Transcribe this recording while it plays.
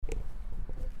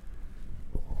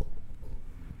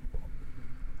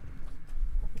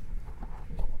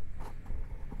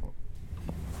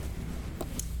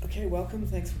Okay, welcome.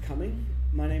 Thanks for coming.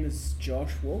 My name is Josh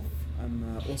Wulf.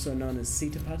 I'm also known as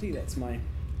Sitapati. That's my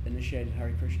initiated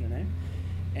Hare Krishna name.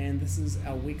 And this is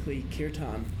our weekly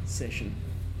Kirtan session.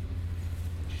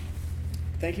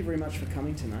 Thank you very much for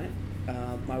coming tonight.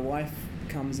 My wife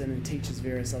comes in and teaches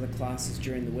various other classes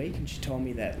during the week, and she told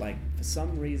me that, for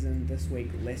some reason this week,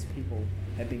 less people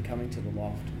have been coming to the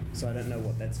Loft. So I don't know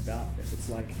what that's about, if it's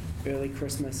early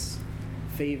Christmas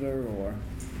fever or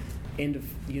end of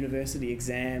university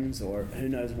exams or who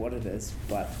knows what it is,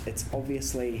 but it's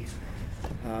obviously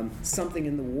something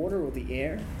in the water or the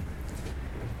air,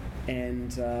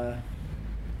 and a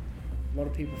lot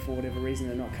of people, for whatever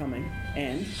reason, are not coming,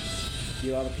 and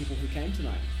you are the people who came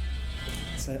tonight.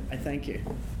 So I thank you.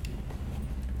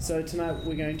 So tonight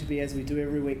we're going to be, as we do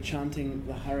every week, chanting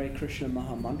the Hare Krishna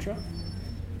Maha Mantra,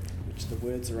 which the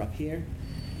words are up here.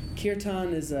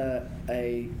 Kirtan is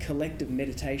a collective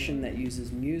meditation that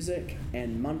uses music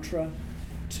and mantra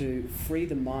to free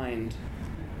the mind.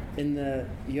 In the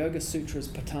Yoga Sutras,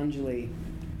 Patanjali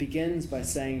begins by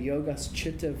saying Yogas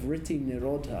Chitta Vritti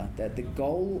Nirodha, that the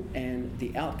goal and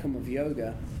the outcome of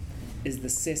yoga is the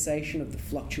cessation of the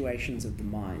fluctuations of the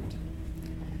mind.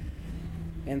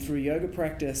 And through yoga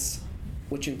practice,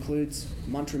 which includes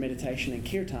mantra meditation and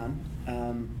kirtan,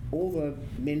 all the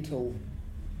mental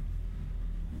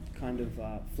kind of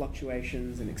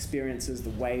fluctuations and experiences, the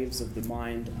waves of the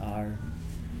mind are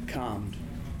calmed.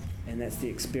 And that's the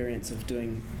experience of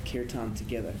doing kirtan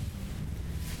together.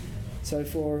 So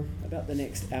for about the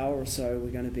next hour or so, we're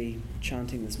going to be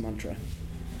chanting this mantra.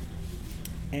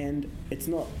 And it's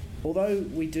not, although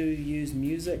we do use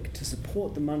music to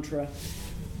support the mantra,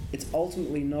 it's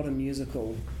ultimately not a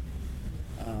musical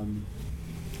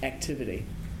activity.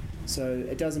 So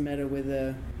it doesn't matter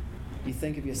whether you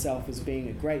think of yourself as being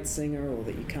a great singer or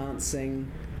that you can't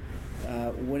sing,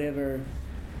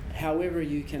 however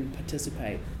you can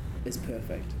participate is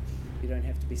perfect. You don't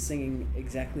have to be singing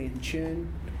exactly in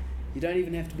tune. You don't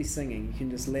even have to be singing. You can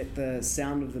just let the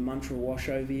sound of the mantra wash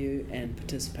over you and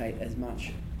participate as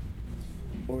much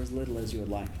or as little as you would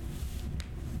like.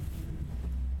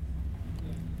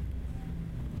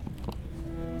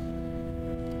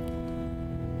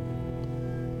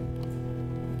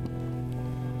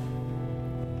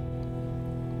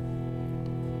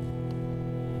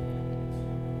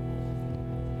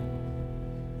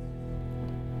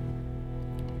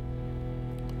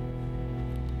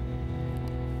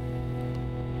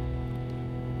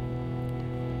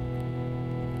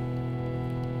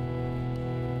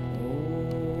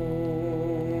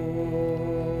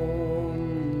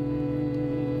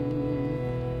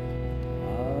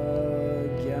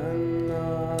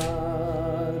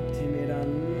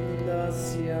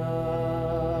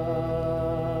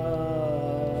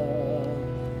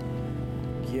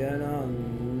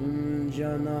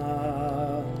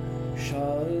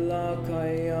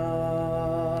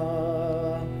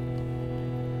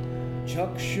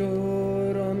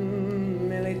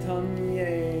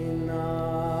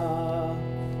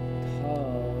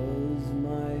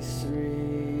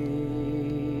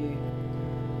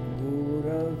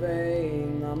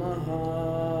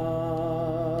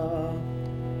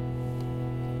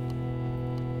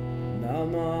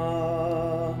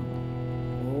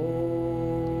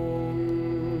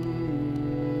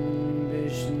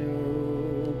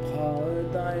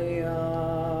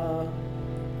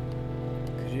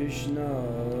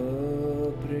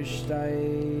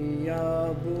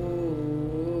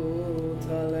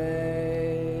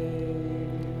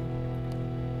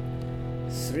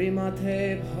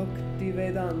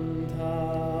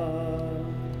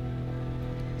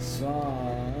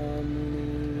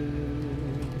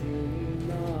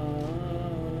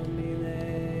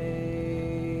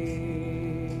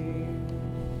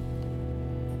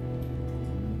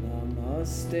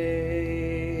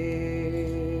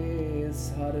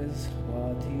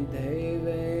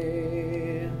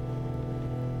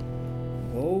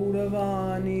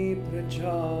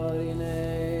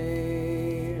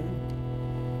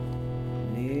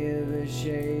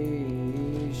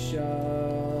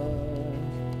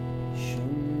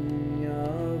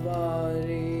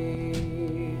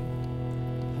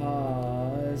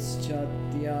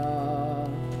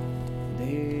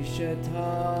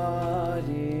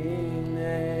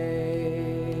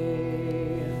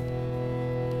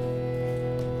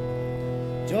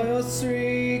 Jaya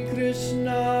Sri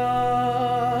Krishna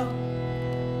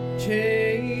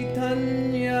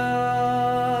Chaitanya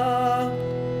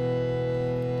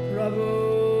Prabhu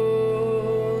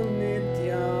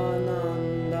Nityananda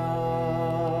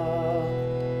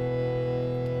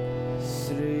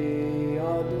Sri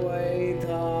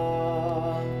Advaita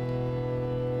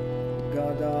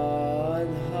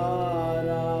Gadadha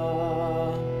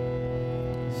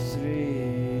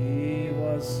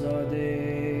Hare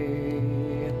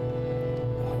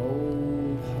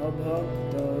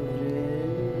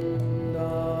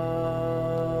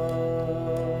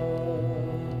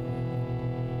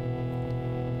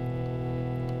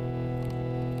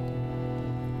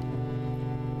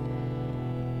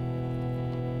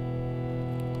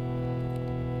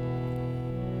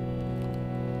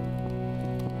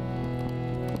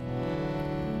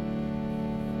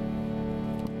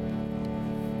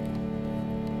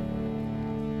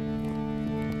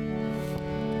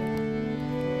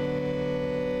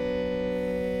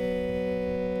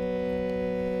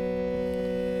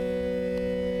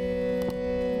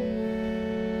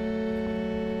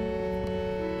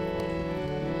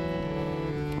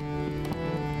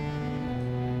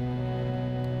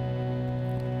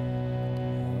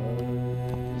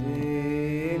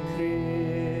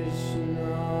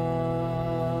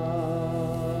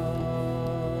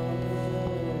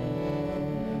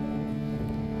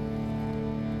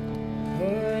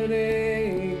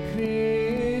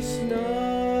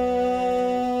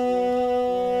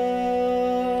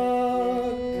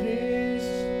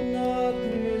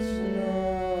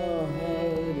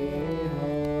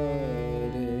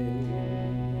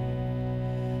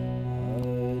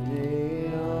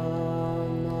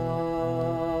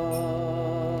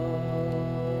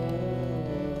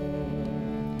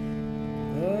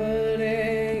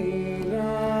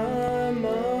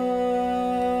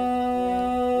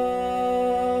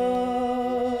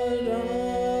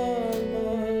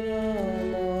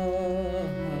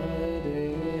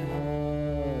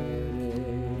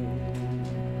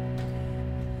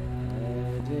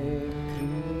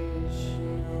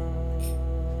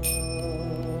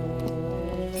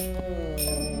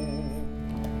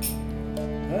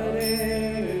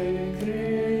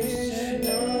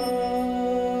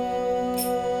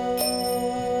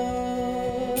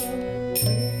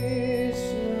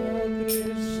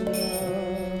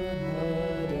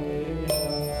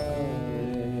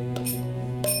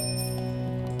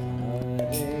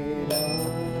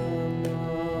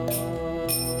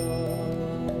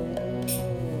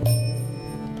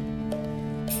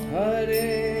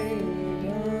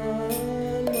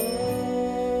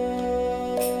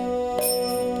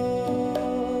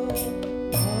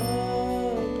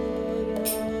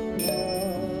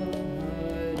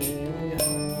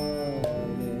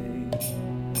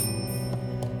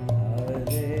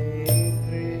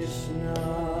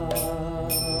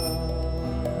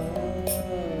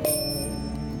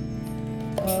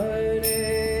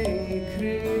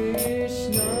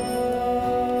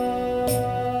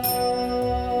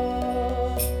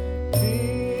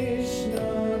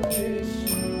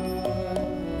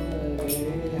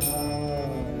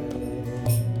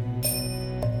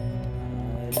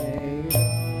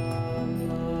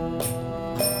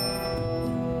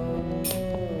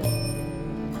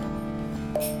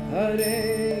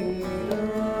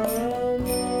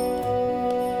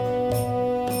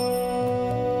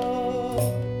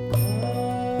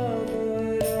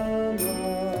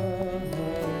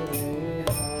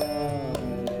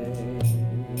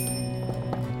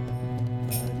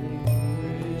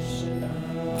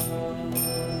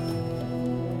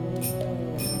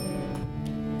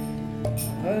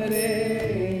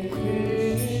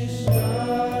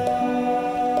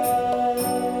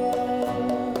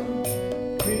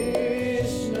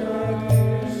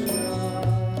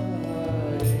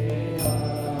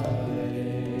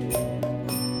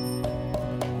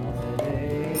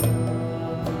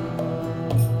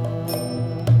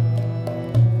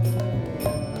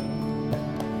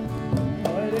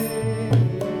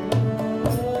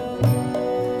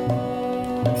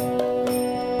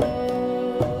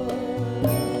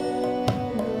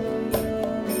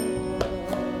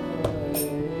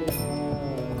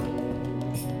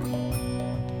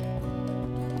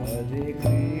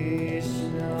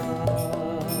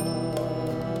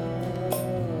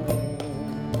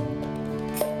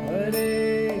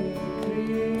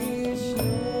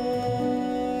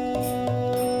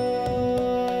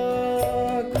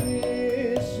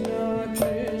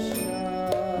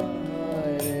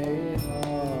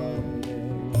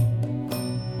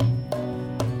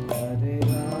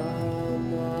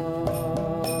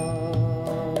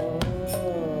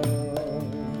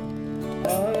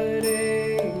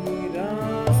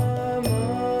Rama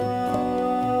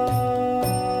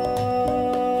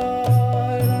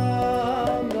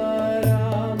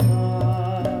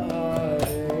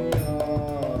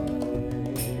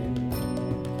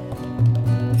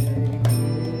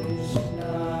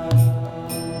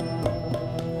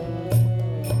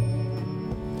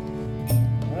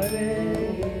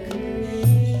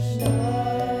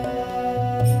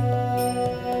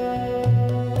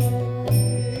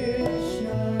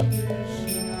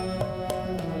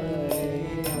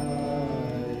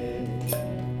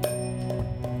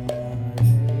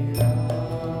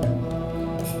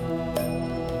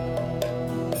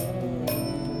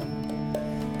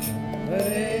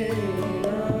Hare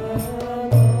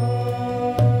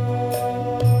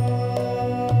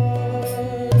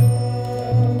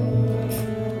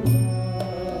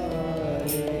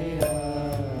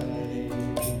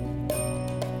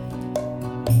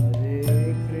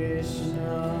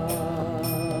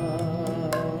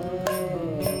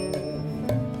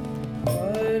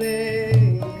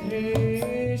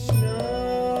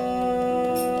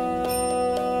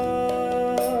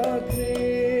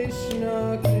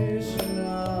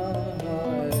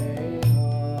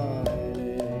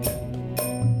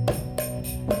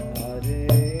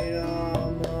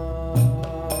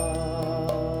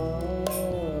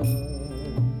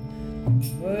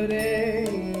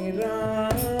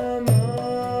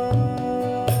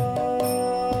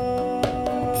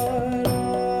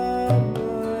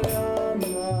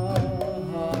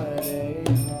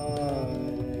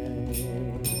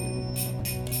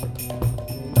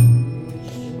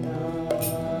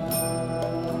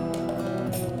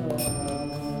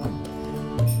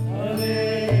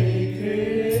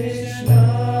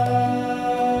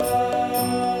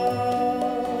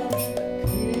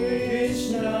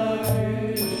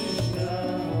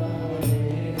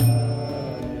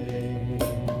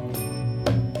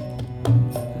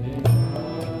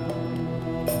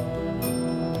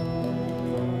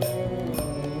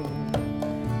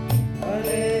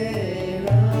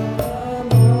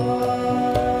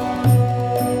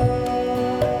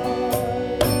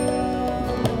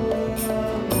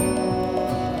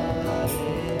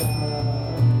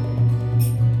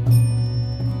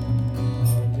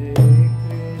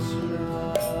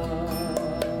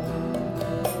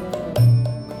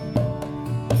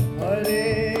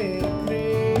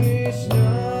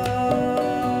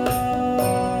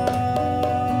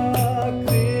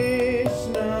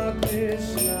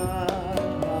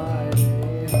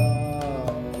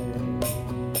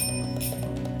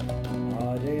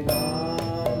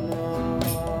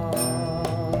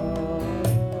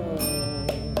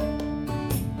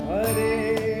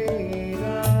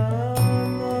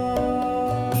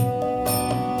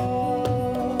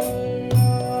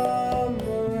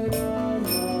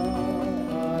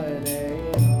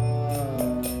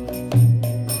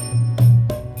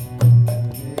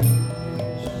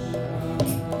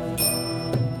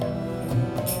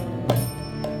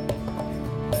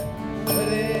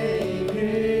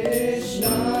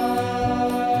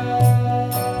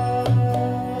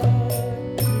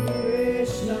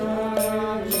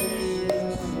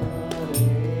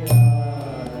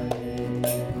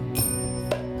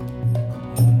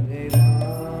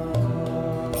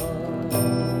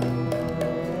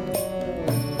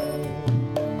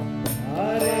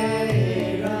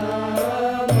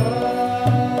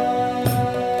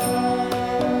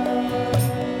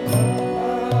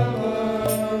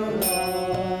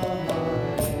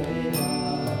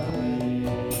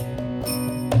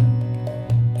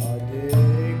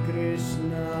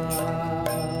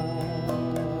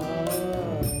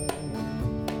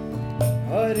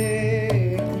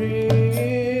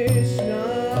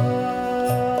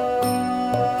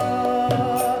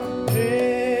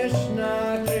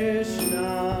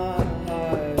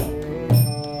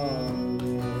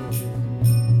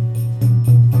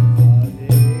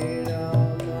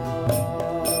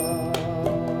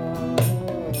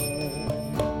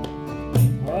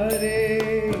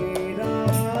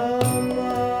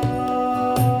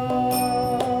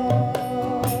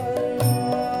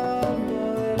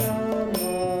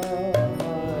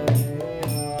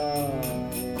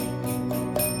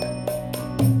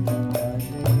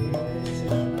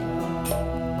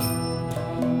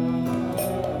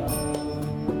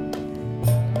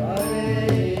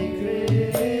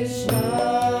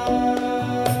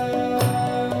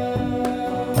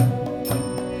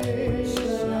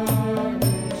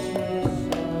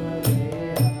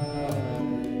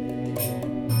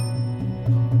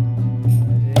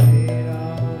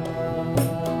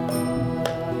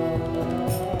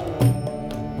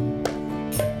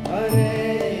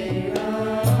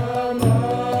Rama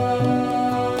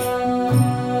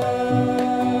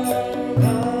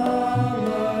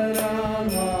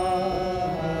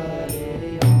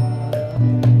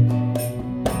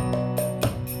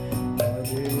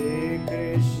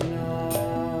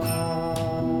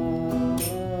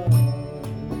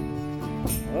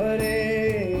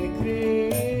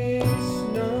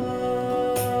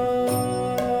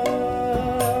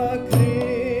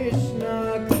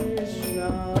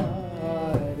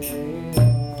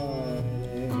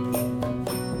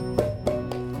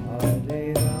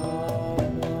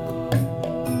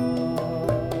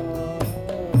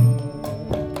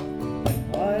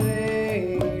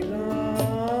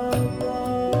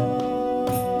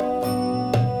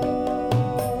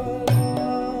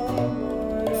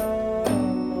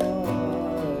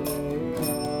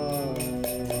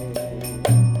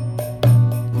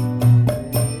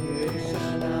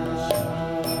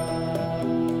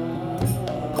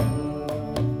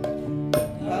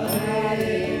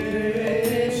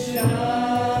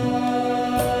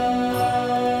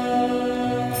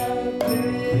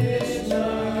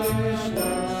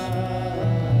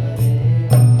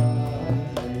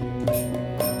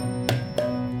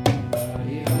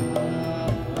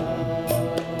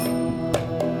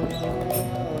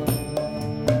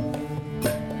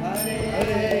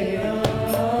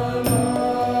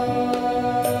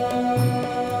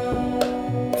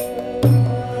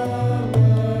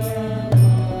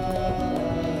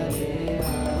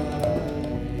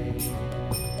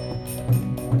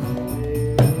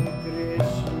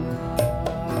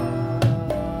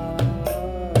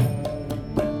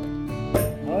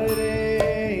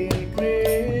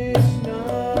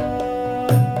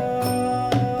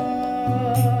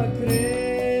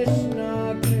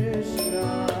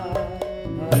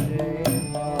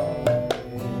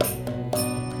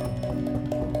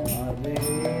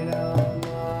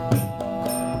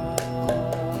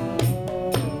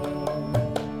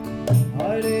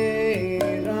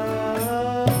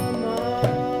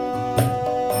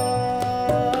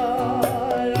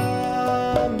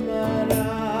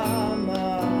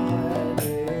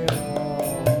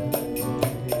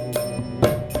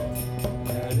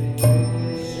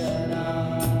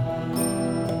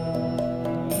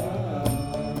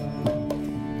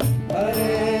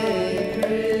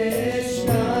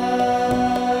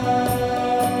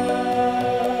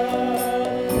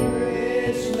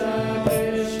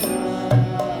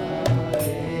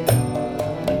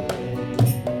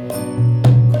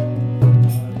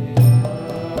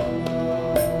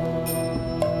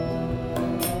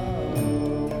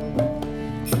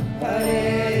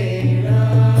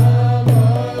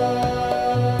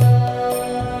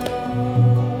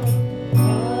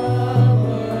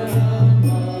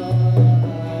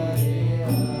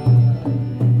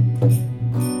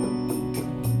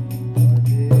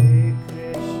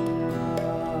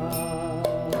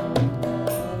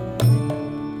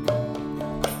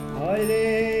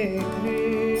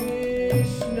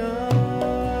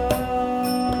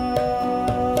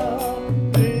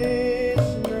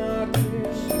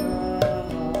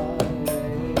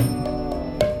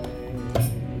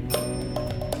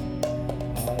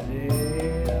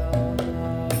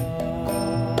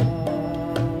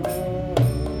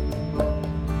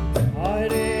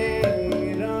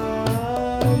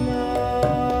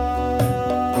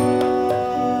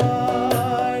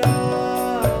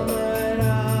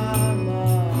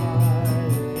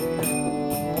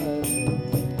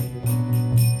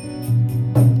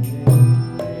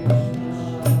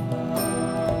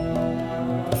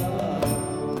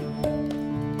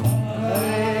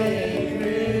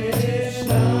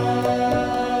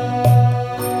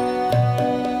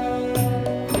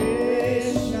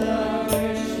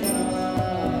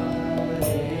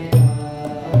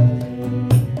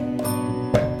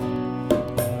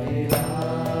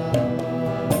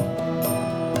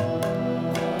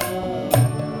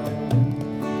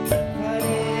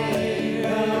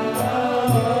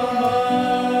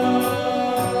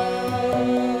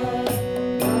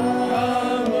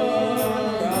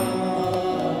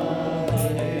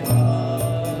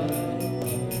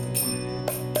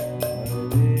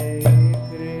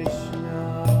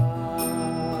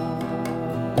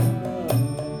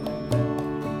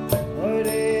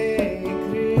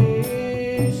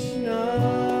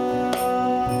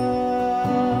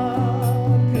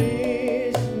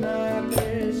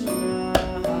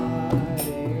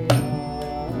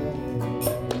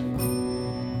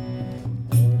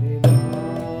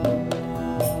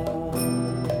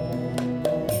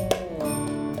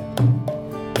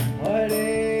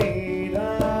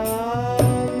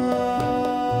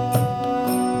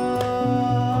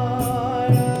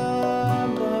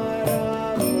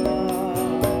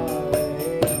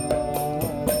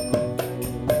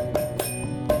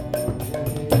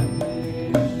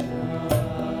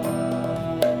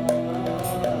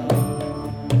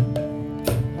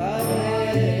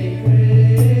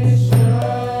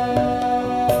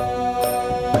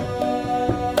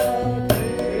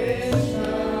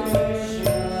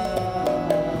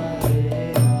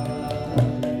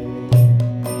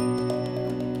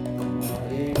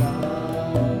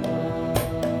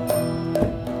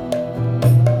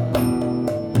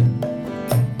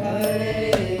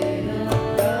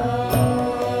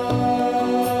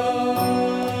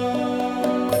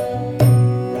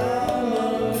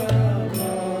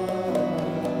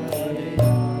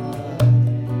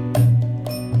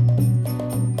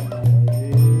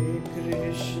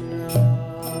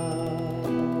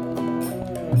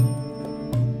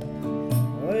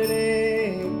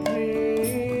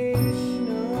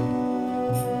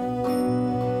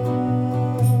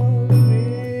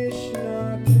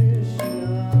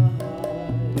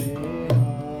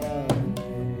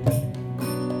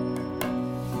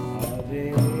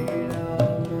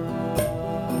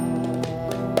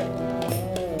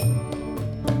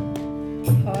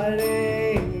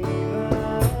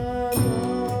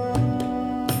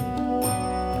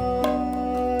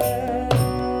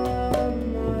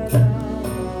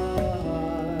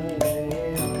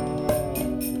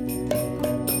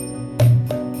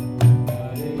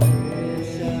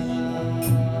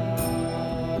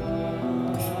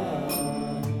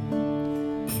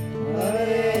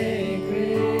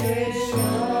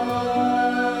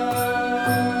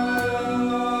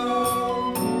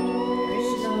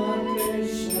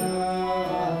Krishna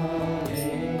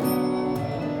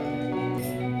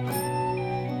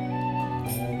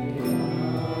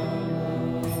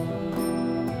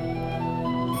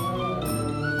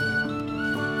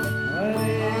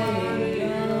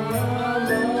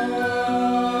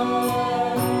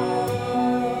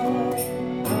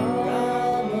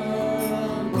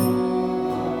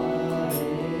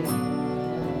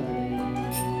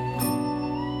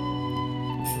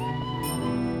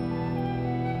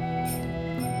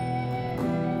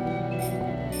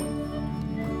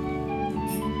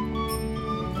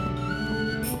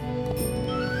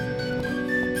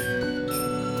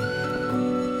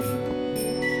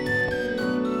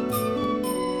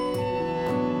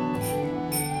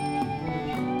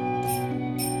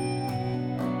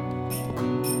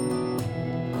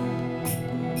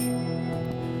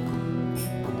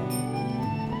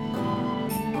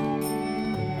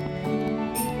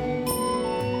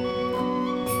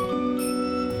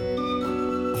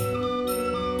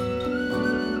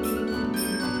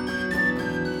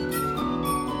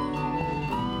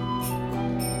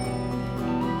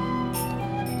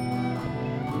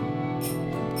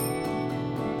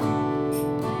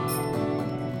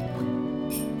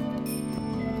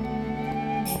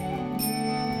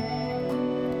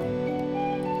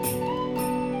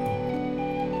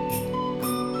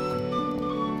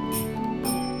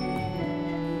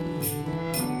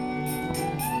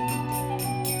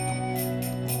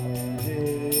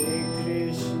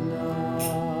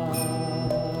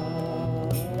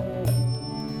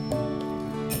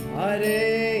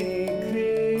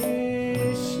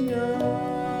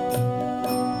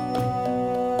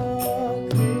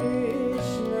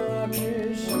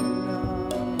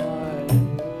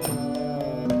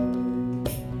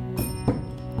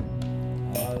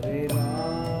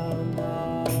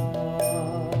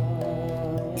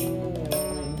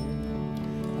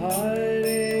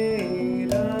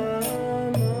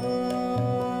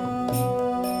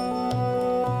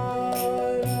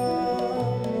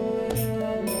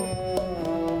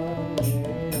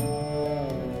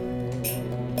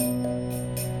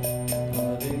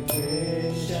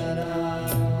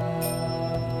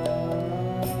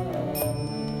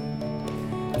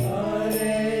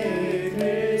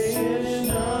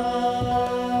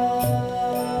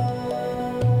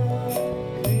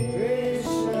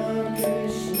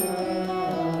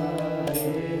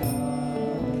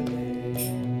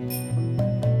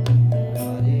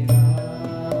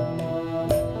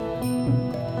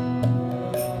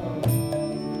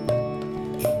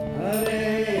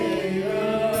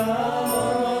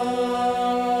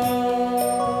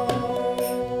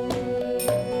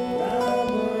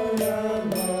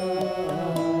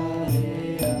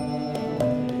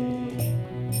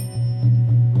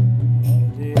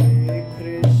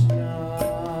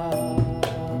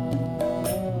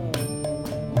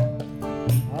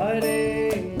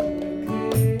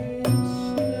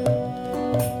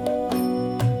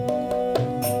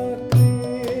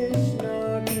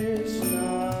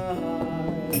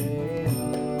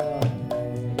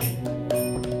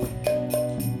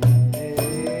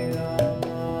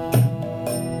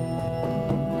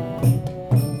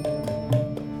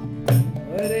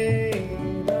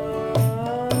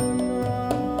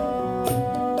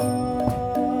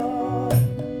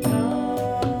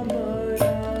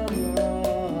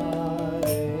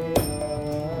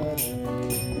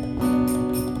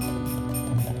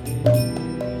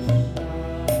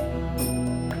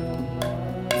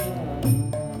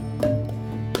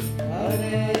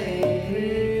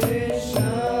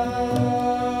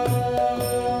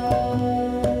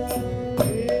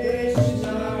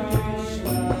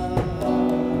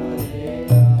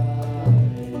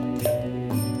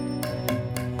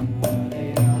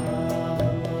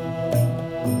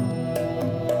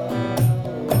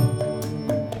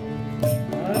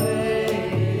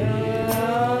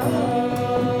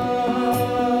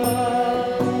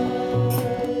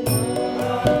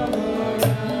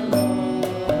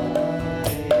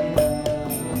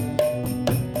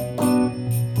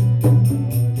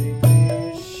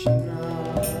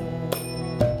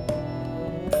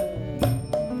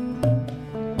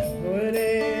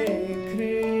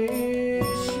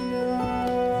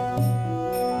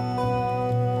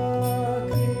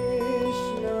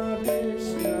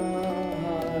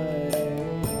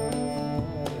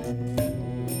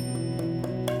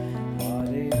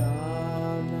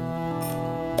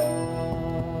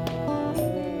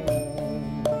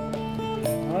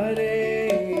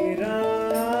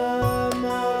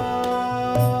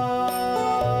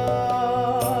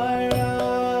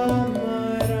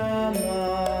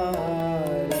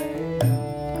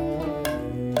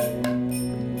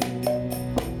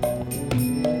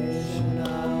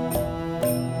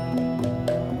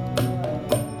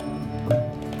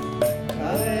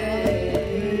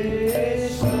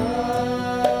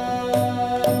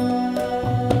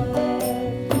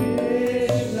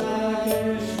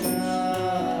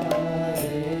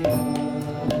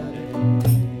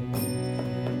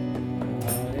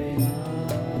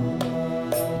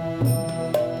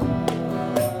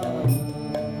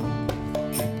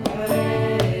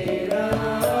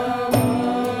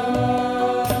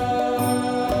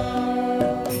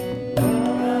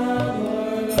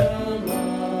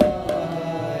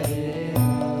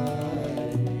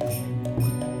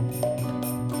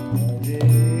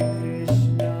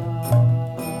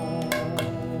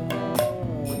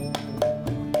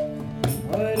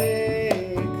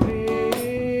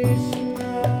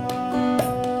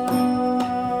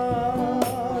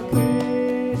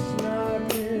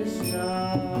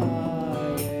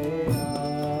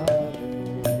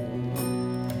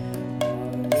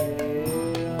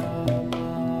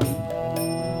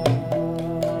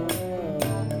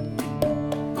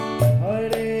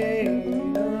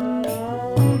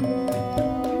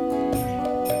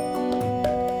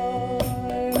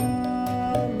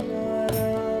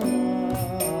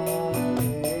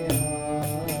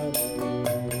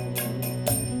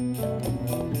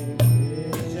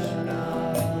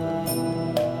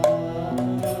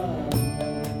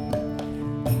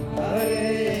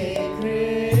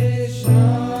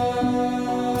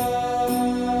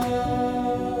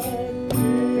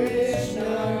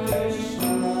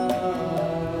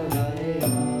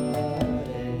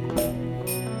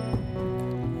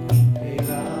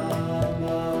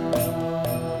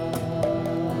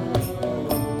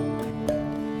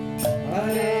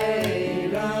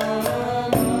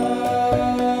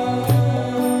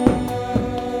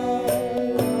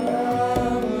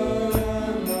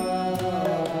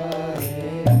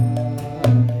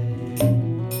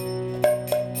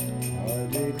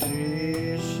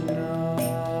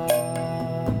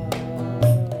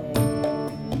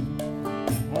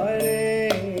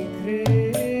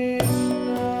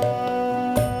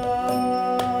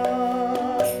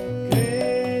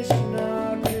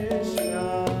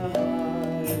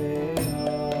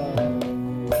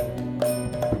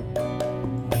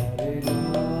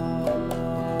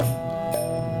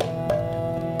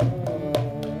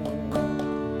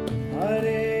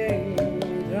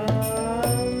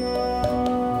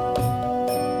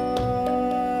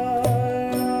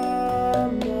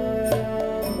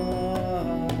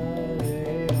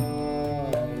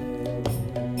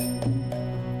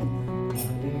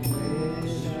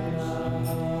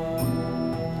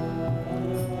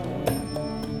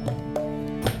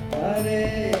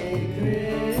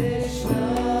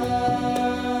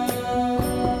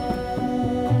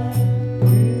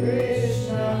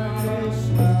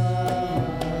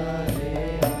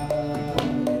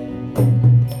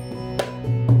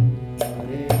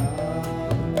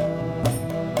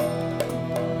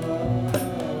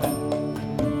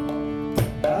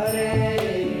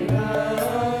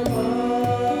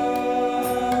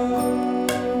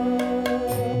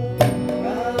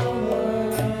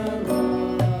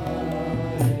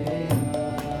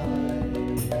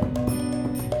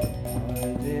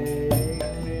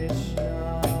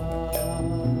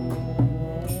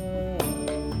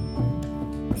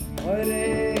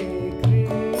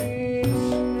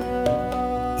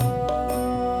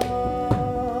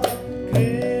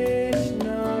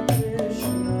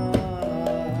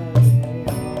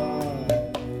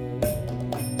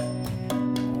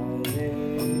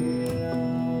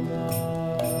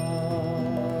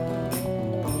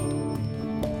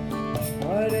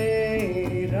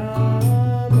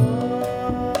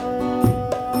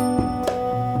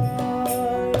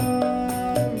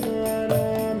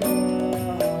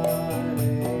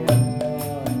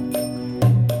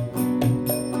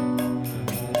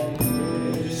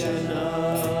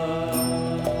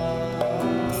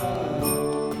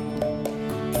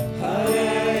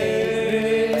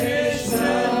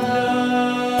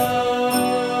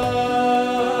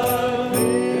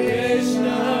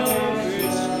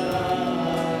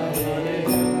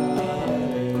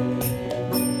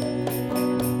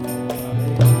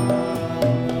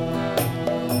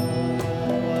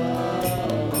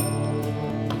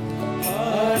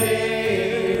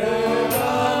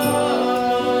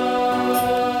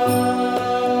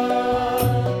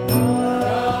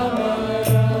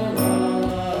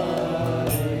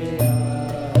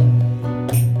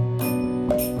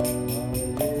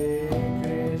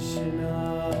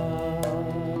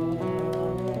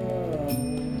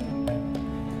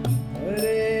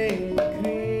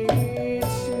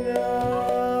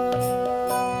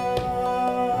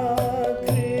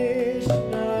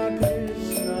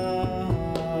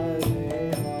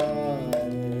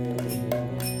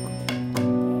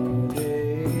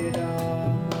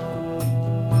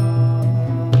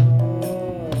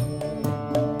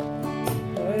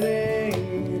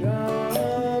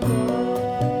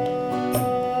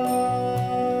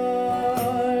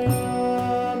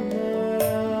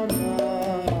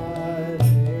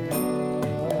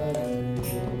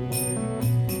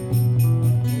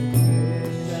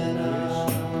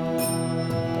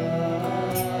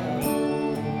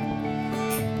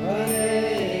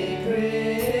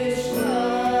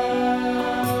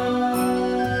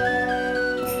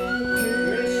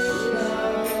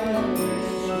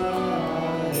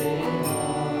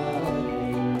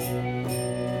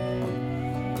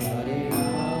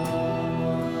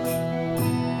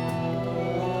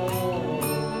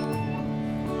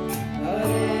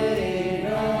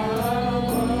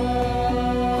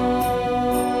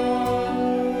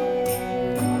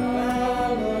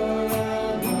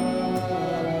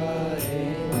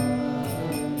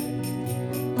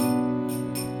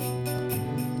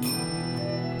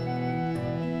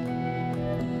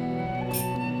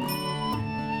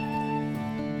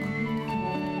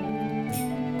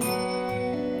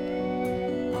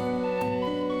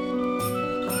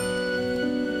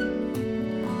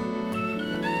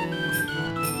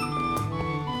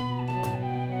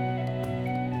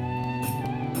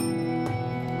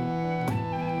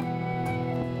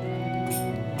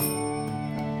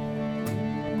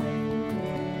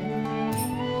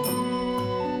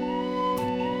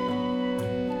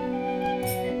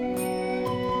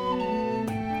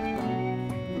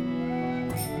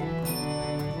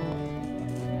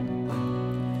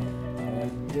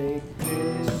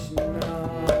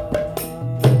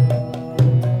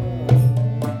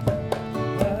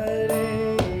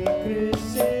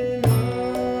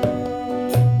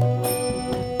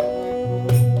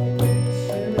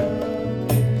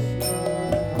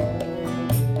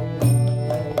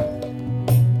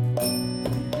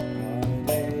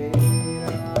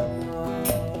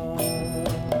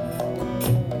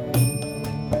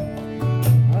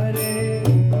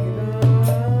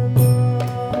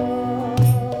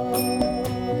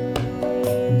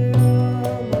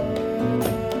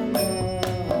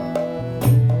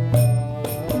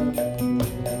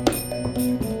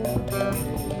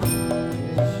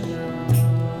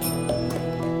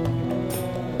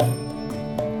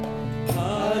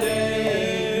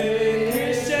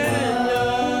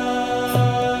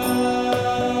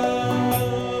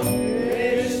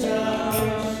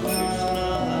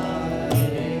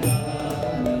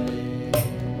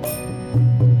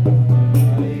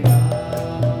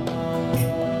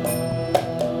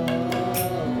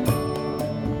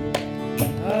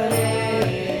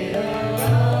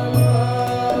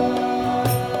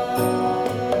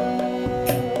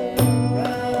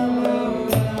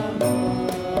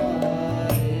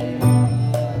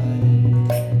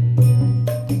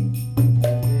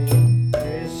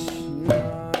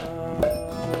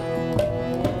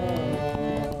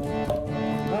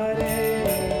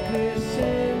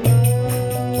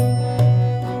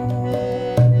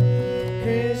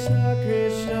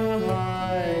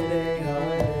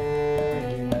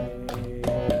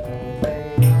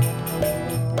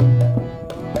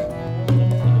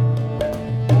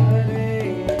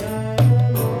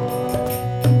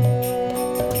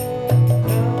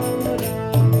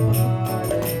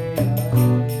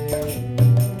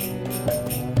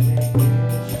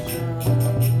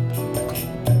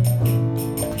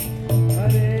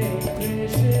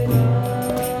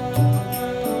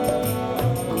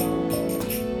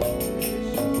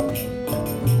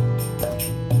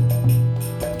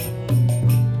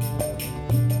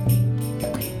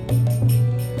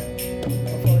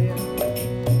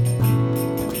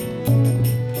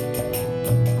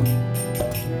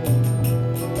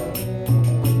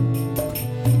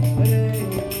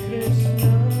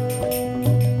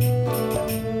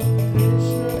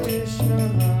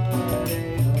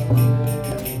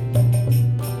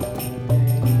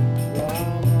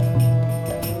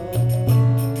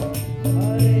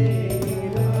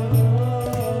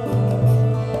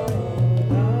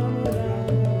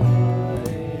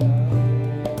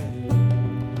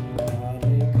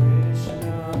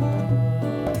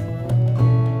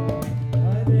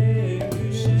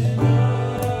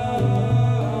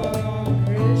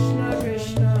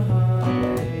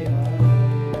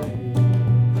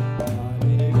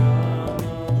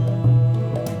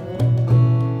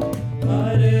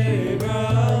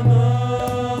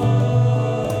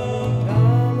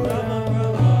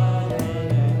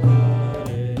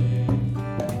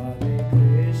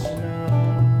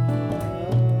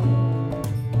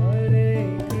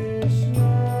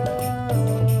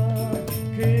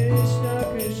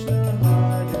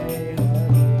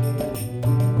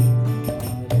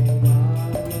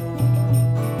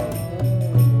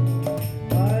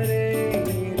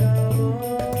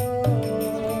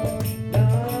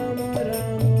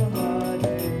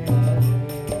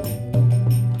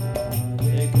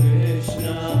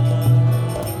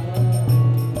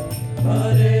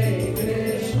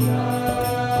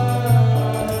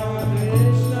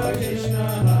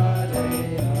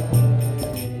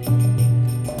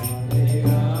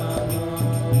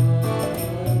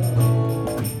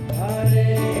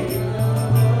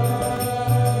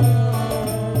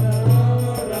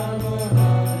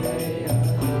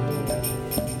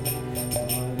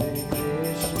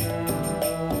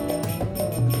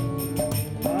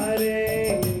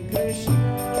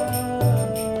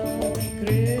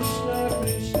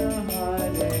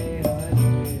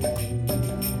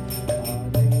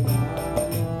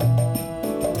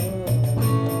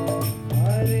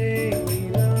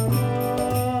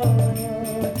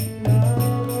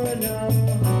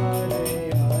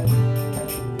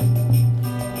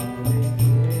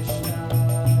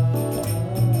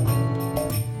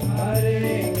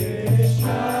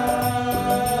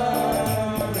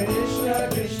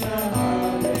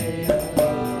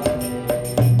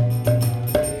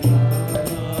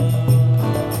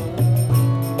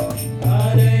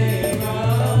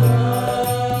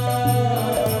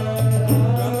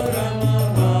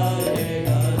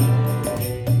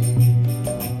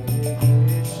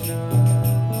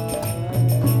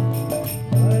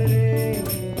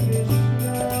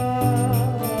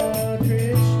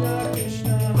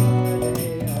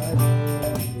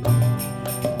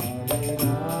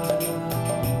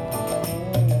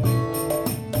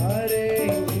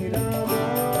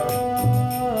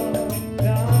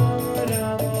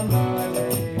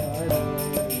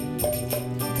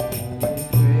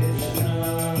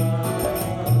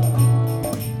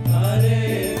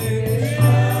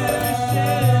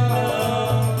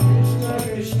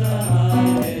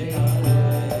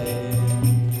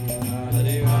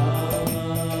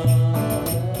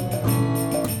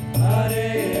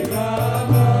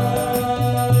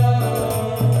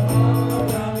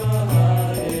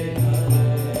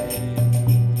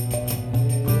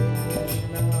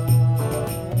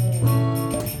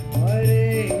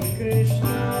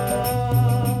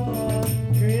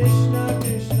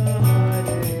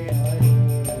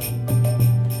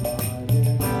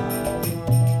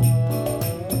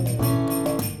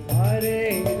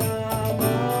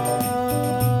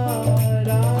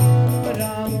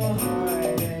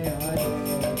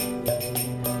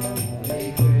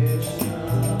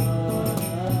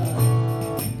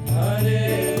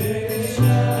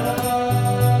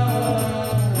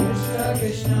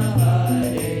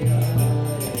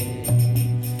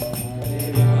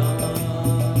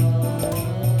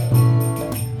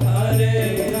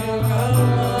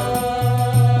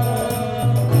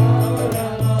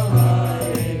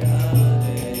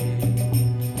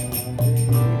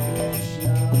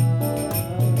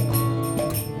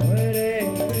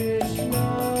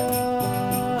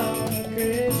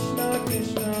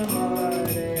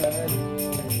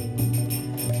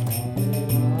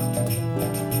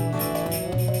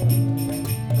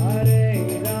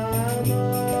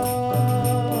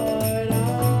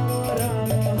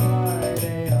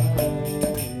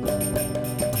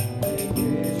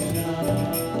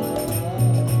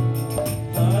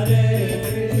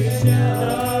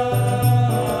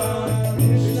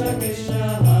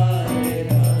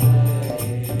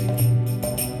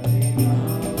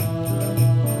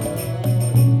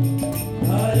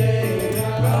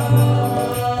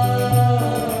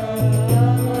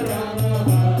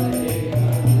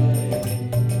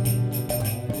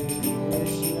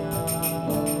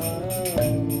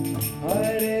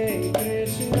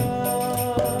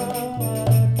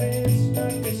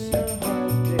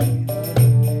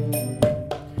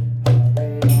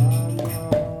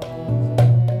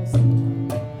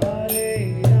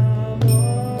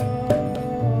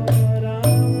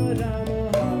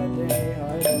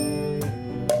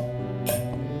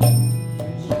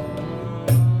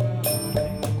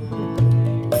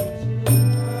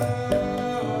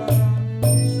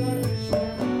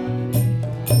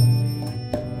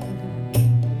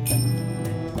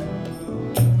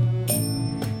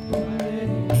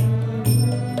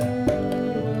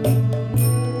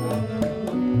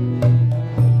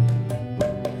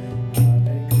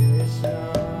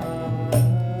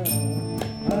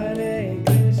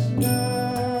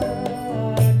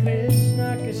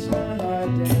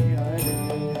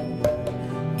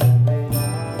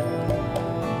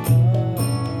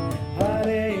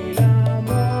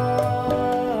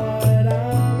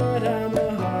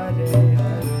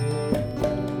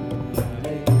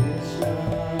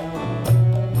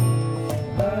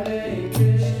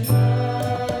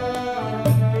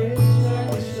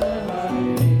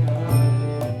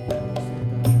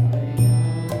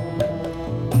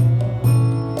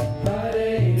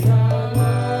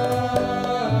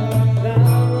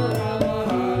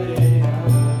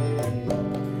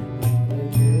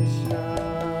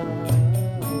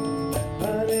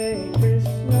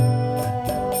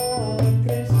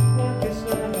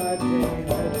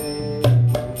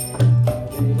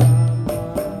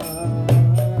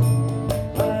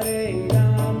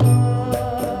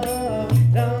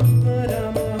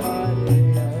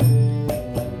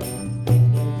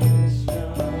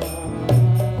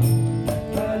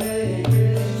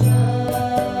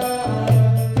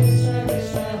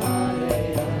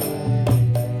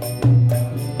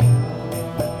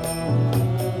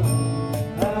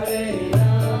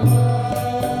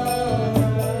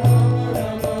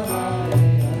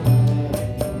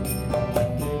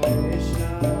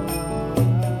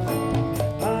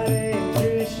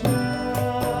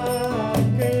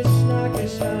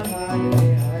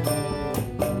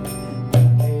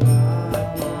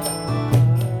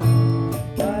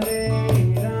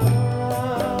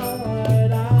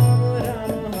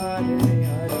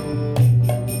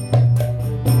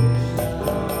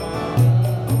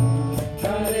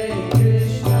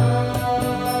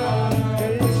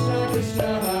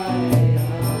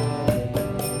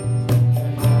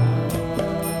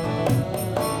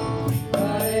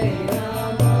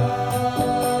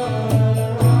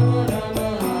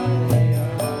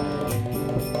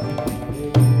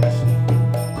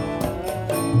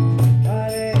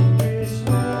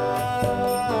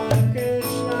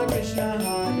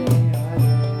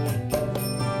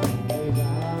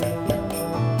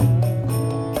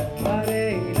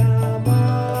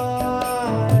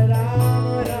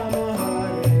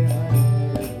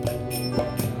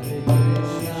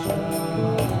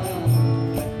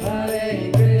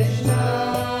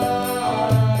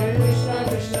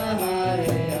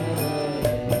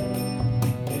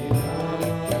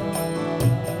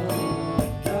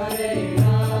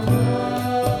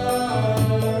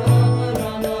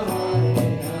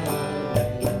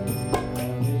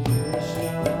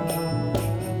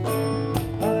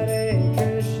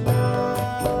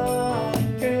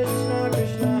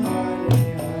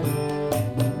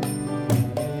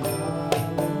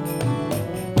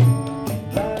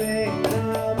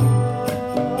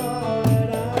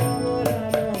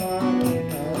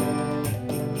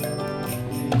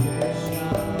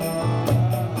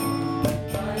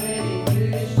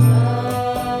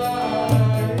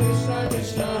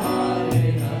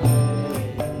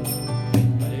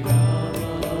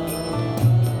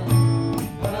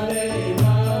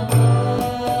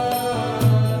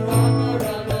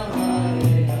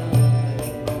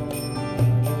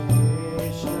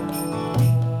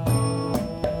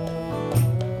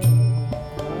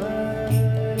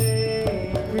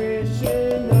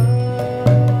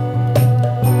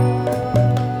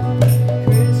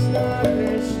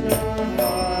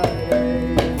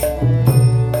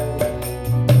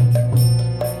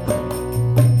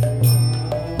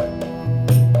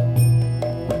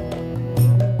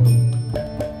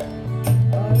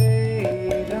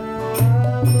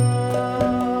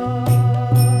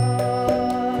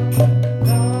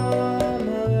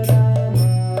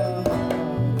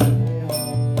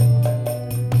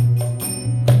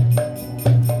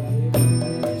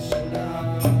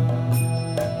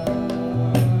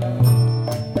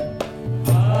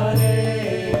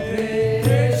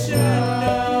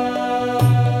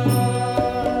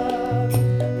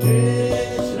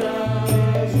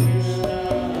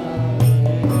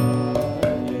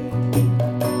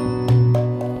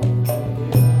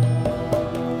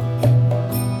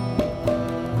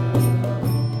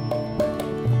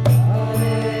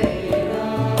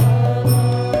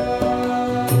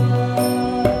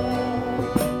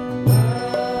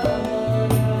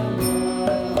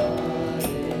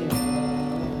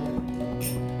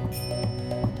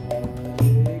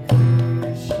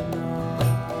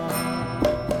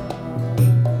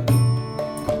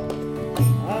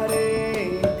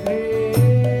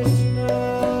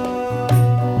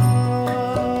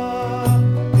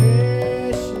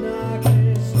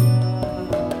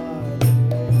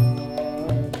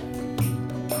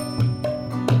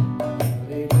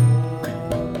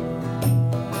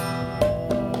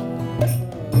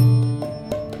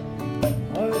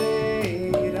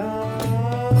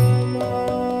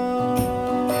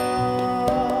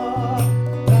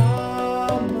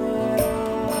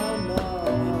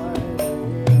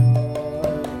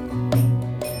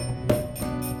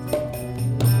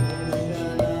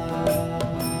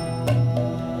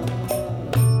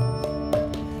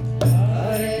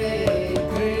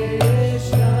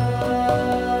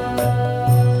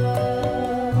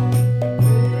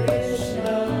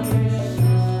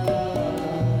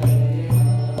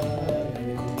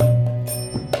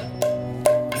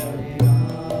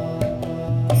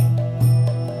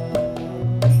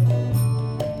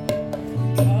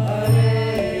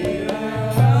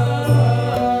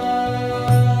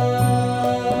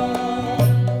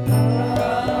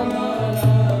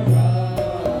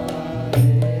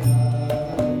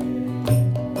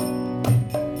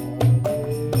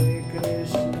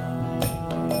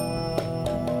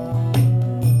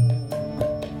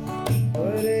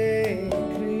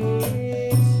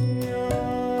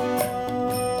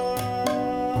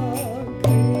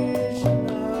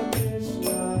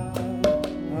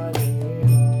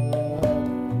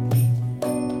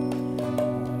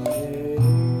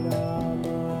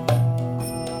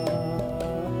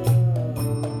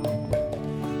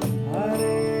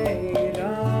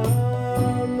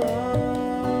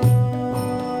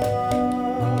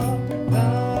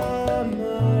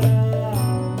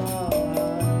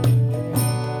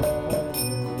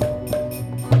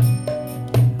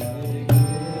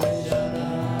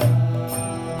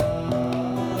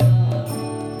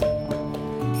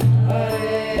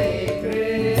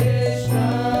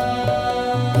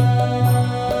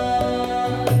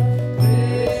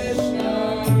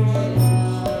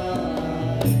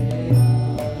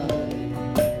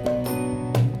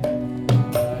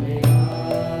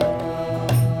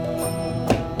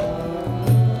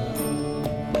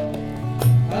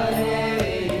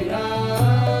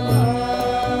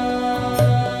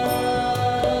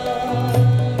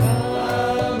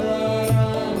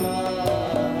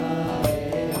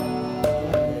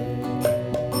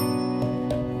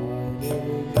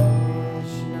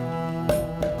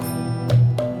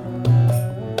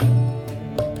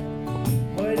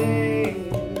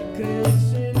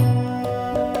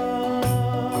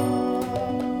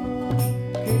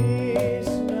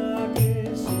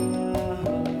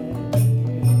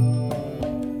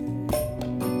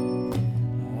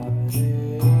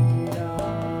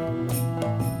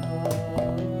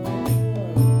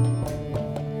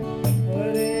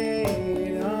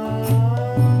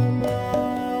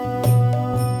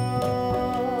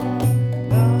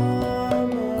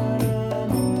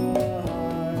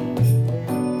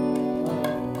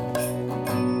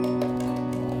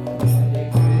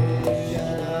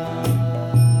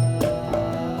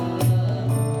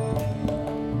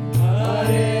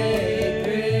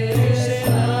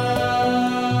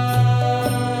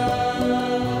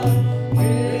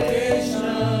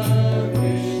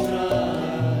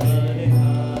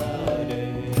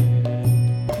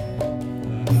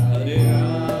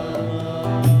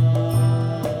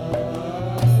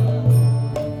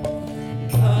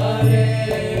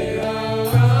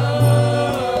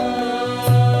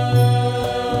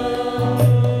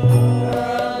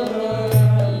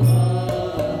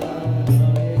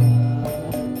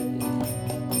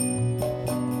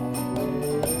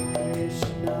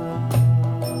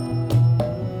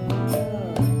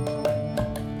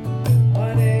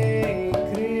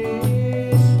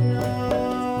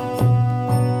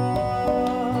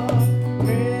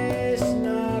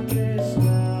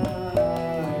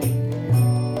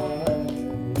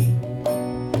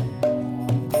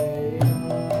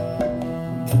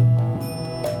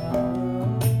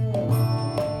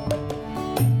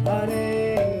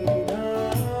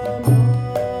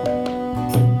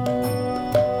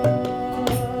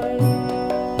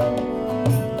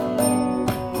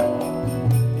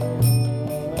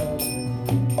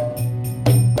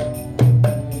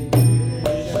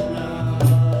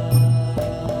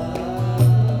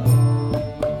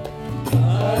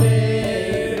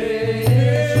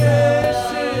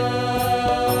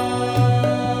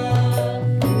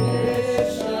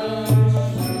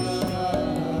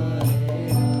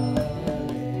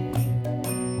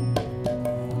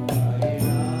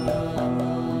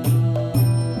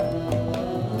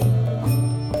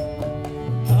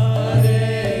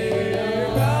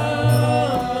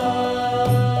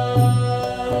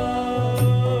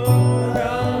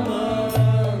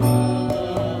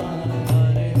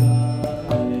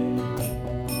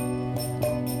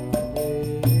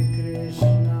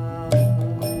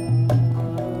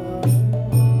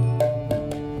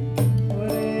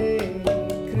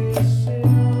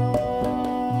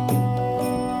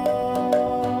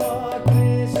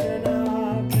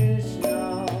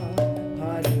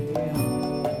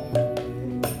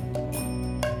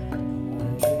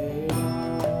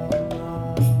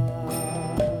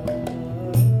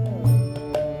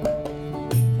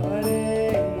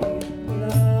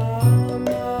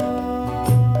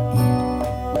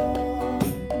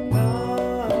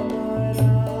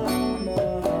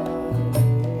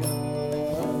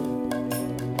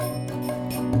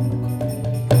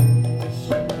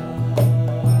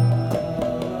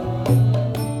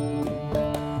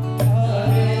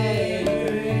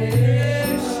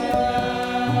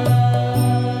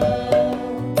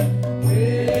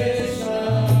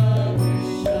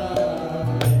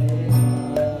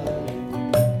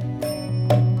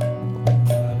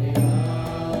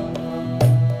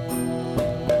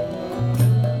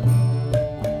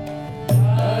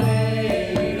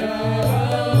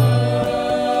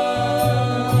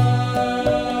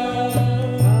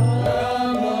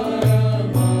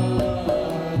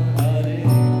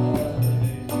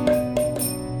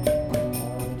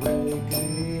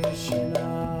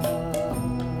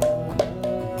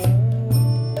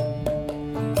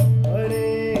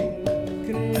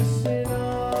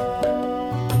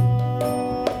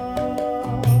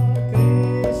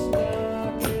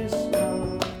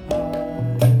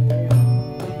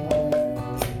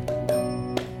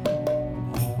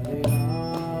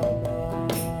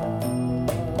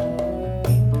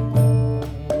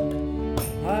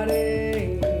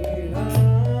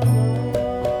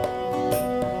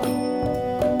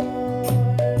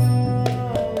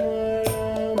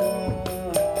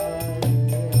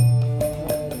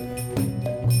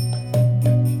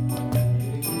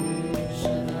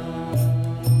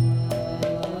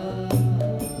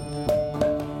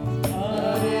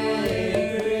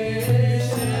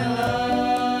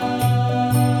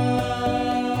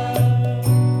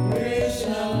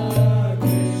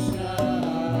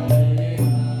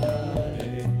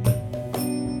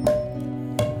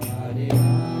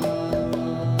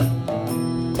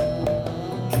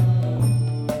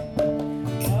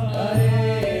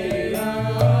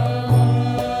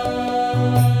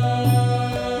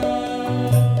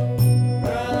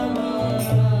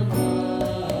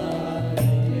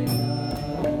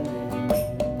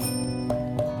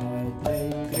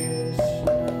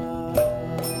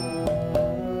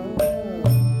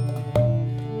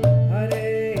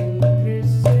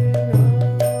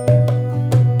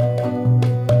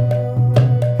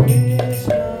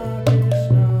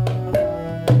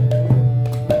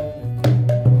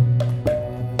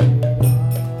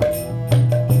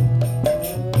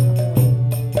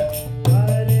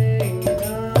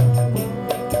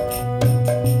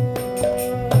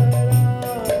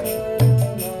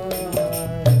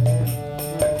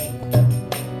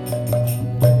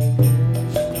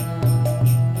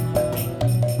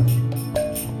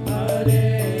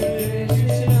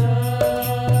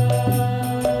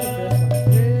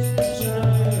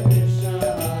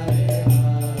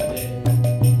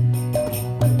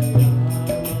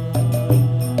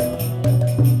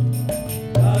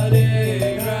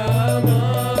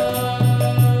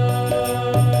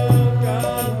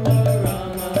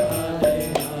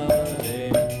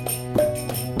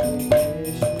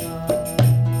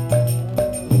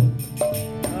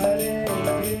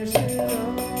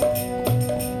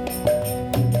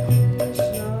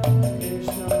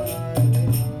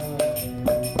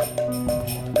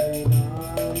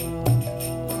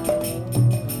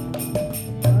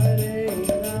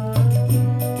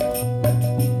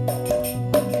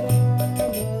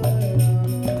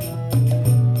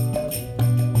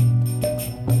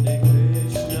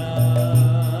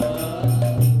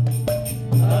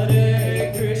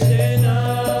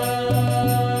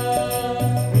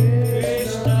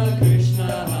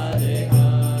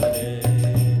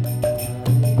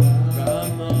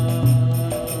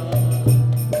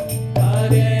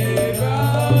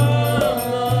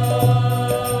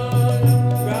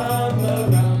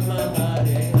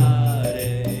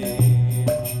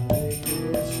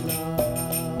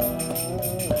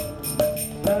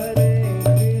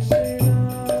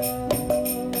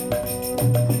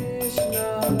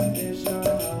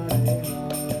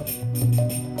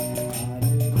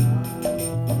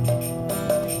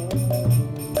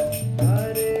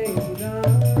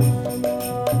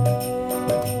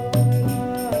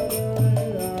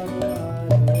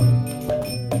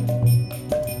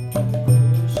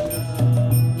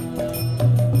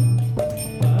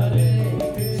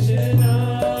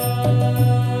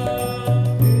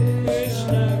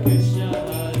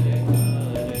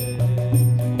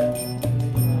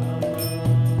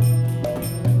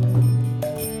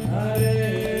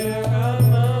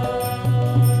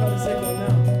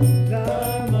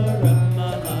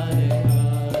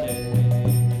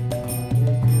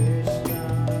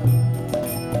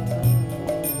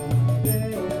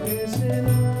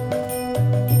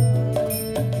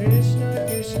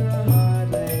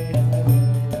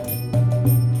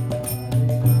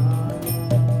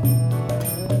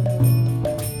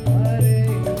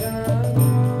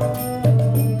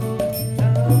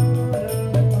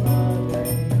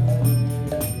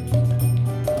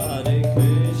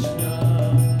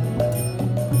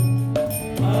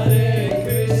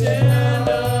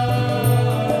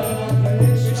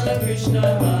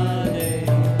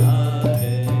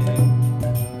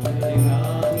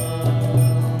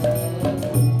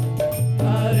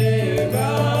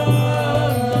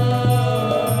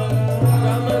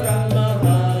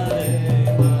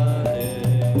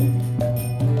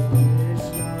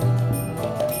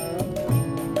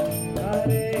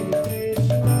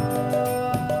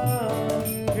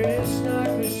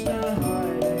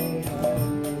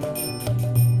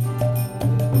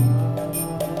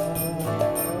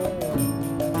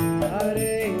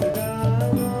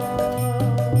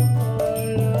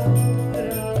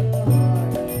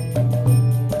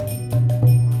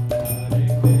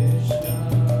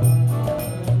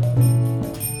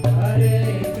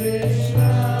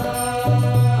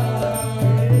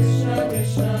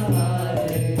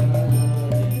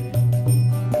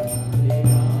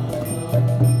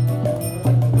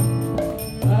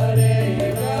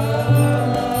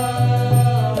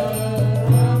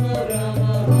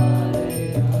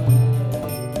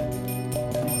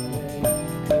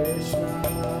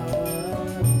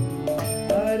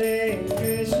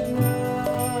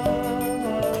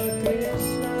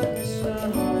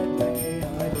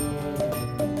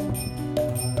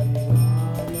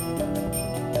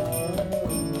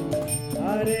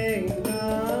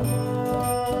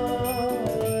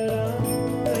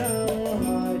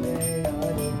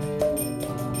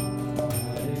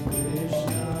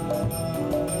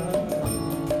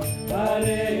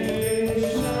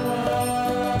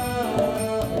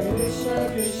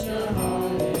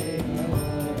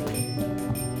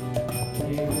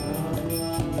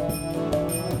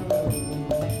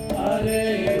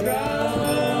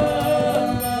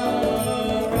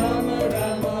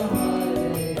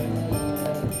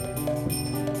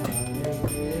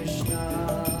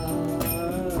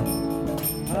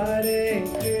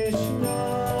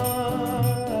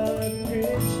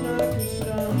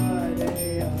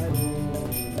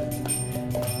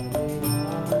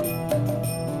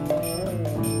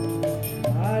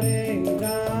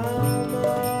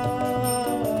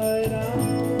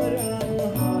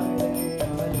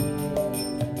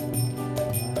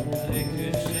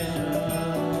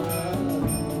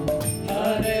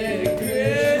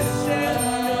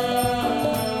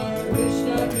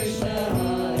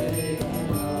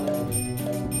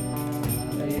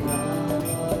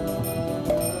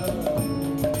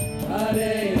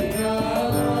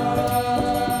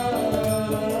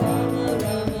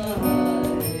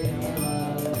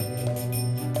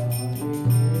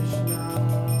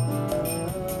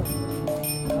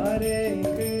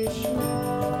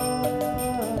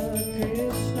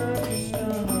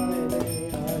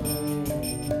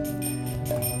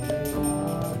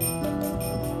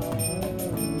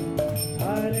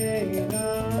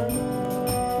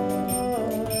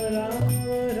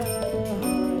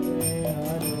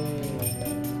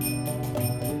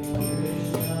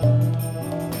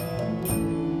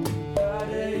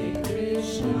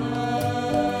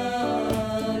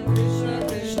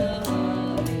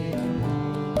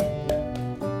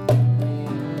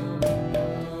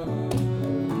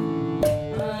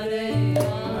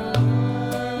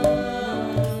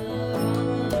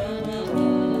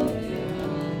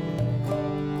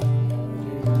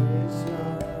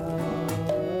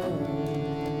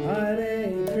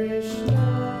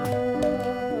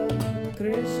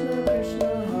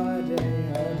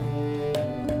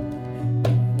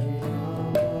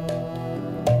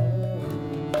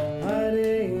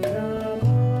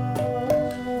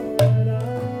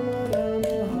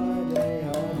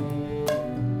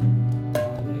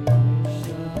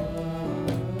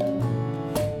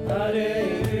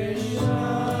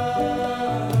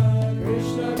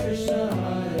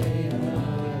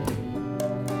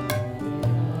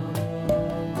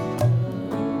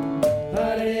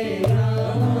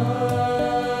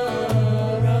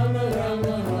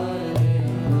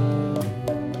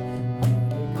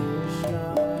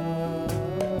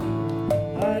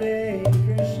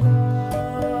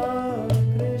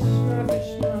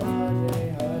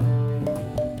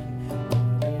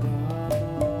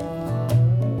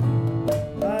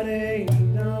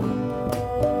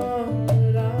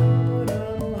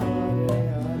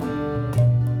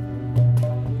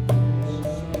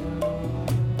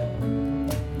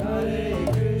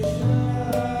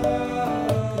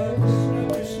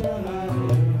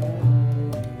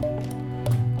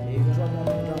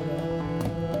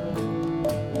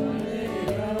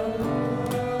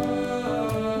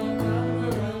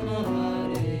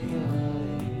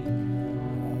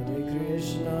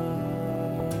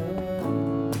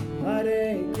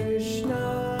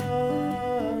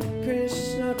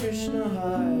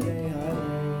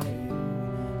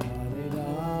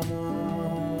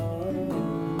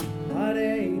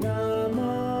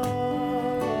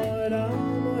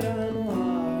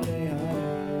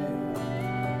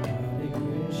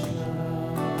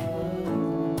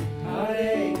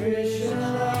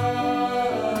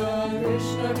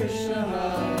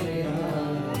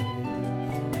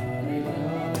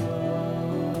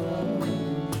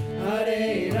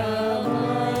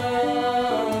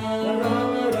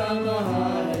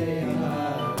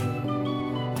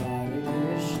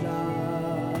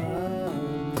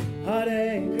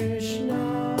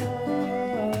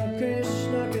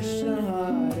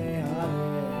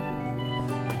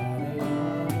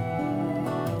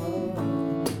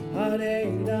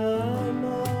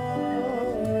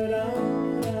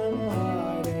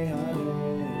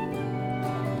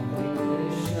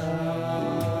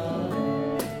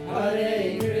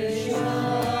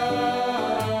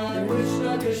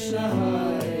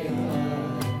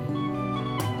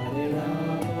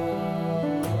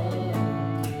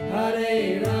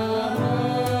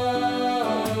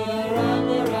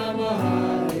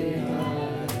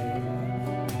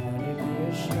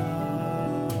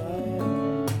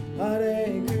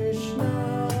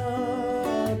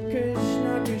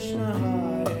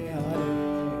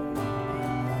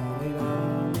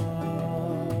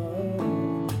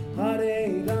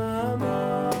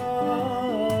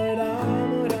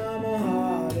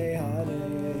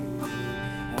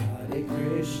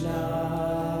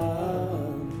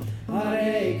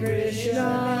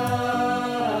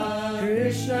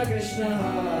Krishna Krishna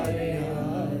Hare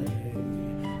Hare,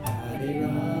 Hare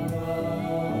Rama,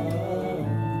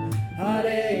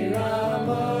 Hare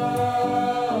Rama,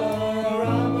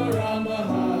 Rama Rama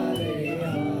Hare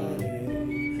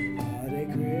Hare, Hare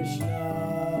Krishna,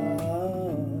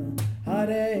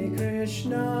 Hare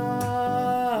Krishna,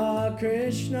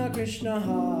 Krishna Krishna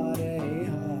Hare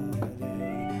Hare,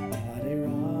 Hare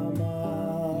Rama,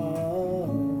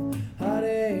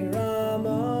 Hare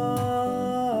Rama,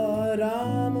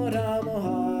 Rama Rama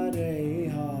Hare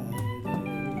Hare,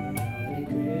 Hare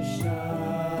Krishna,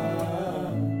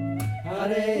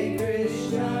 Hare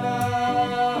Krishna,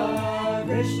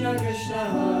 Krishna Krishna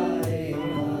Hare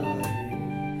Hare,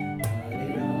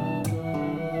 Hare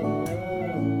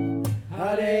Rama,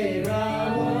 Hare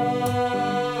Rama,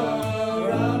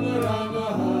 Rama Rama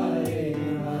Hare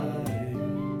Hare,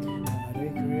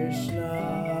 Hare Krishna,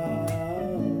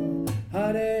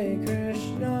 Hare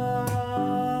Krishna,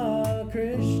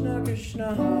 Krishna Krishna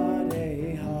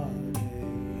Hare Hare,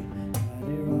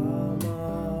 Hare Rama,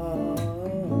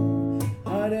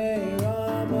 Hare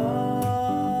Rama,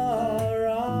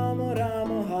 Rama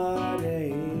Rama Hare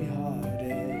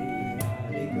Hare,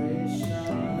 Hare Krishna,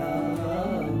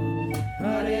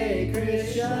 Hare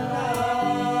Krishna,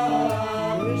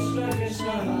 Krishna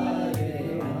Krishna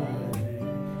Hare Hare,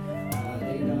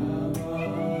 Hare Rama,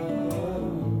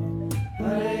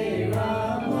 Hare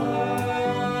Rama,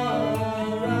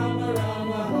 Rama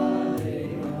Rama Hare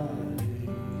Hare.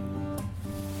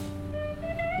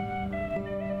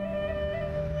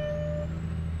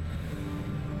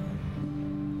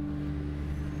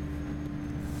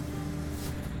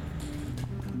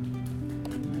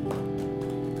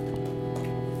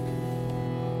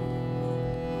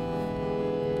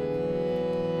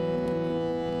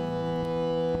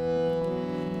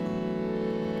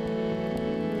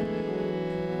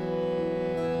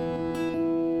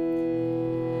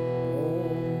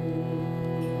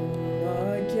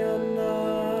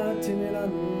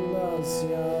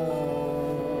 Ajnanatimidandasya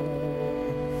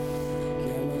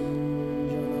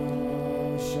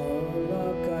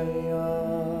Gyananjana-shalakaya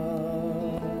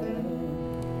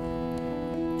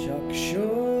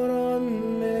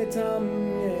Chakshurunmilitam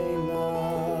yena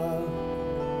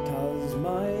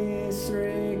Tasmai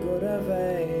Sri Gurave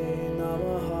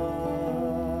Namaha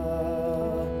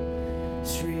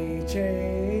Sri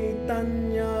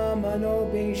Chaitanya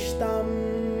Manobishtam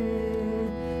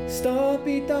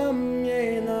Stapitam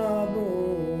Yena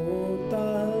Bhutale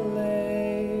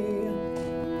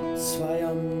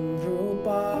Swayam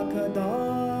Rupa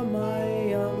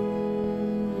Kadamayam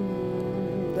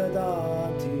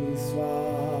Dadati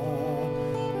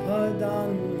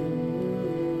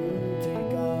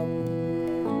Swapadantikam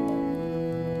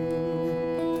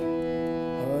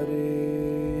Hare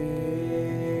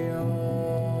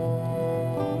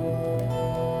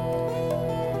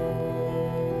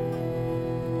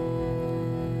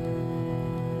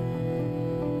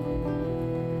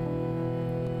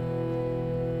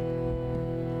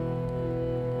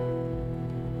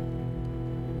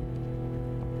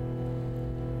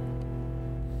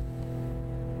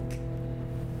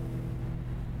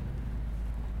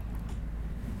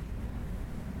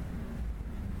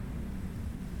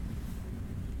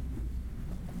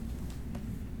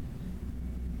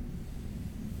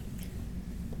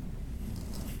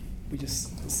we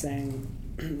just sang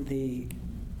the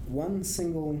one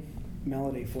single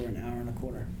melody for an hour and a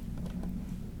quarter.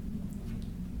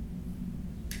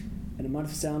 And it might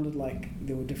have sounded like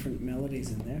there were different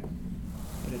melodies in there,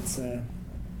 but it's a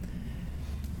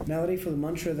melody for the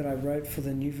mantra that I wrote for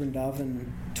the New Vrindavan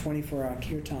 24-hour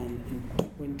Kirtan in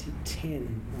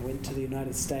 2010. I went to the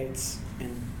United States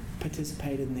and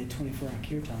participated in their 24-hour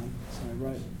Kirtan, so I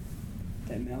wrote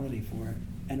that melody for it.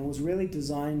 And it was really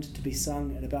designed to be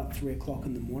sung at about 3 o'clock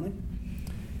in the morning,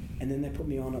 and then they put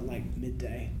me on at like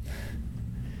midday.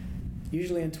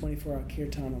 Usually in 24-hour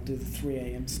Kirtan I'll do the 3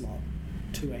 a.m. slot,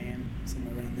 2 a.m.,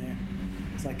 somewhere around there.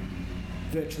 It's like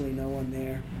virtually no one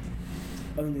there,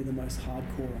 only the most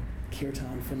hardcore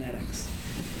Kirtan fanatics.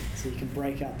 So you can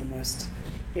break out the most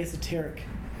esoteric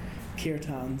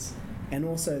Kirtans, and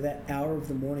also that hour of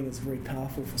the morning is very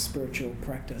powerful for spiritual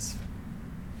practice.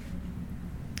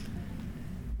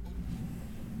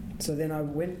 So then I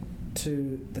went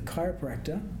to the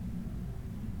chiropractor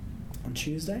on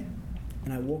Tuesday,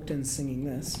 and I walked in singing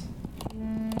this.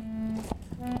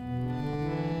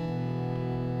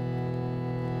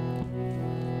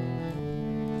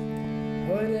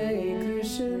 Hare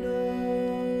Krishna,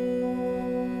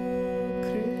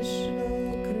 Krishna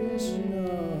Krishna,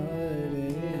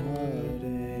 Hare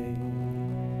Hare,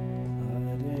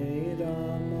 Hare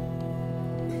Rama,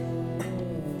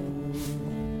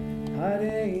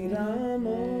 Hare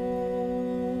Rama,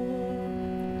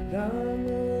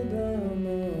 Rama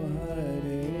Rama,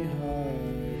 Hare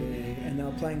Hare. And they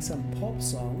were playing some pop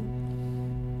song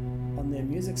on their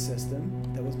music system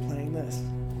that was playing this.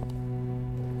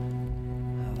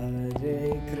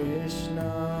 Hare Krishna,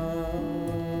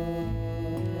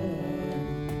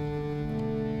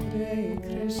 Hare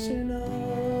Krishna,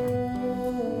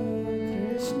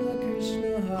 Krishna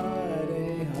Krishna,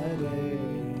 Hare Hare,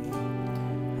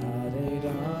 Hare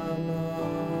Rama,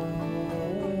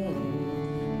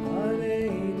 Hare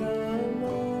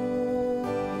Rama,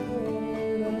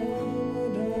 Rama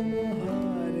Rama,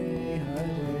 Hare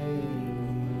Hare,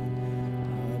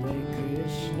 Hare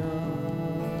Krishna,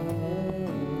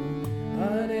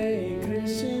 Hare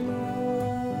Krishna,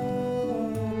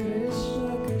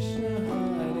 Krishna Krishna,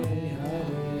 Hare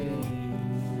Hare,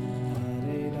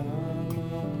 Hare Rama,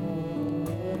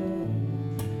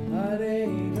 Hare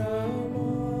Rama,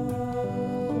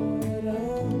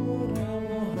 Rama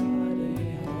Rama, Hare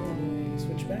Hare.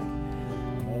 Switch back.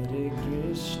 Hare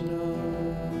Krishna,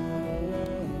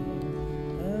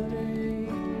 Hare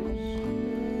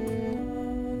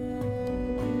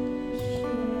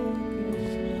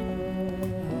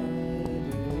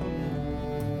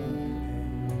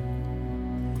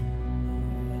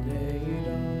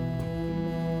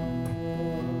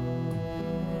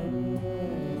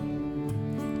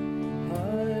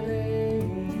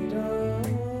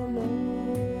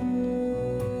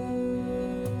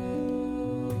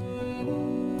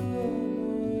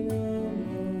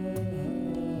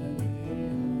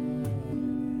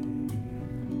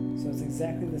So it's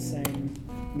exactly the same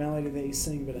melody that you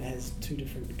sing, but it has two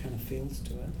different kind of feels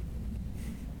to it.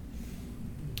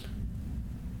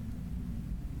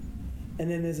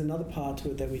 And then there's another part to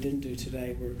it that we didn't do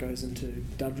today where it goes into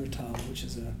Dadratal, which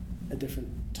is a different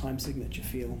time signature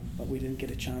feel, but we didn't get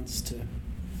a chance to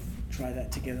try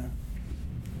that together.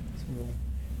 So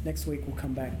next week we'll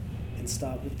come back and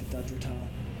start with the Dadratal,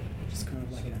 which is kind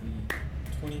of like a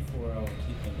 24-hour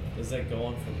Kirtan. Does that go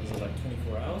on for, is it like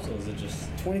 24 hours or is it just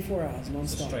 24 hours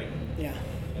non-stop. Just straight? Yeah.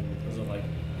 And is it like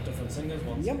different singers?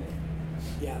 One Yep. singer?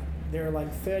 Yeah. There are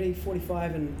like 30,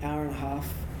 45, an hour and a half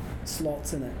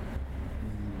slots in it.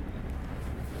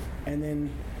 And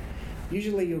then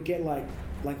usually you'll get like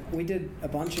we did a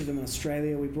bunch of them in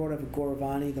Australia. We brought over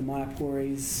Gauravani, the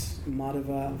Mayapuris,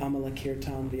 Madhava, Amala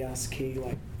Kirtan, Vyasaki,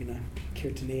 like,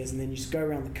 Kirtaniers, and then you just go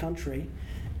around the country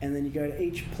and then you go to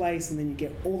each place and then you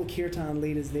get all the Kirtan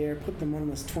leaders there, put them on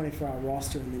this 24-hour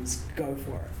roster and then just go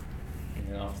for it. And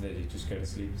then after that you just go to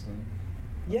sleep or something?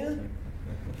 Yeah,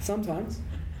 sometimes.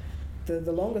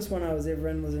 The longest one I was ever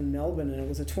in was in Melbourne and it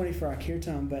was a 24-hour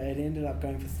Kirtan, but it ended up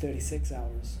going for 36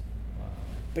 hours. Wow.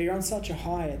 But you're on such a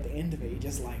high at the end of it, you're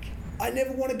just like, I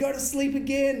never want to go to sleep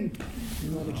again.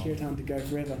 You want the Kirtan to go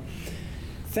forever.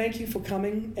 Thank you for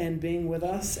coming and being with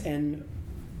us and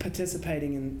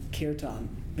participating in Kirtan,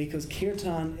 because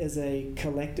Kirtan is a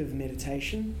collective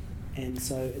meditation, and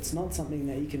so it's not something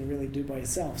that you can really do by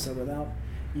yourself. So without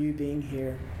you being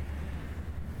here,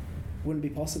 wouldn't be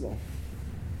possible.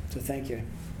 So thank you.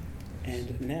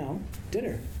 And now,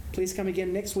 dinner. Please come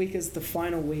again. Next week is the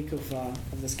final week of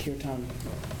this Kirtan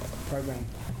program.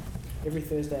 Every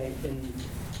Thursday in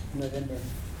November.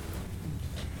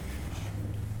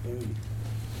 Boom.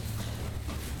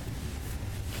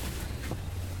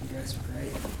 You guys are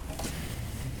great.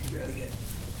 Really good.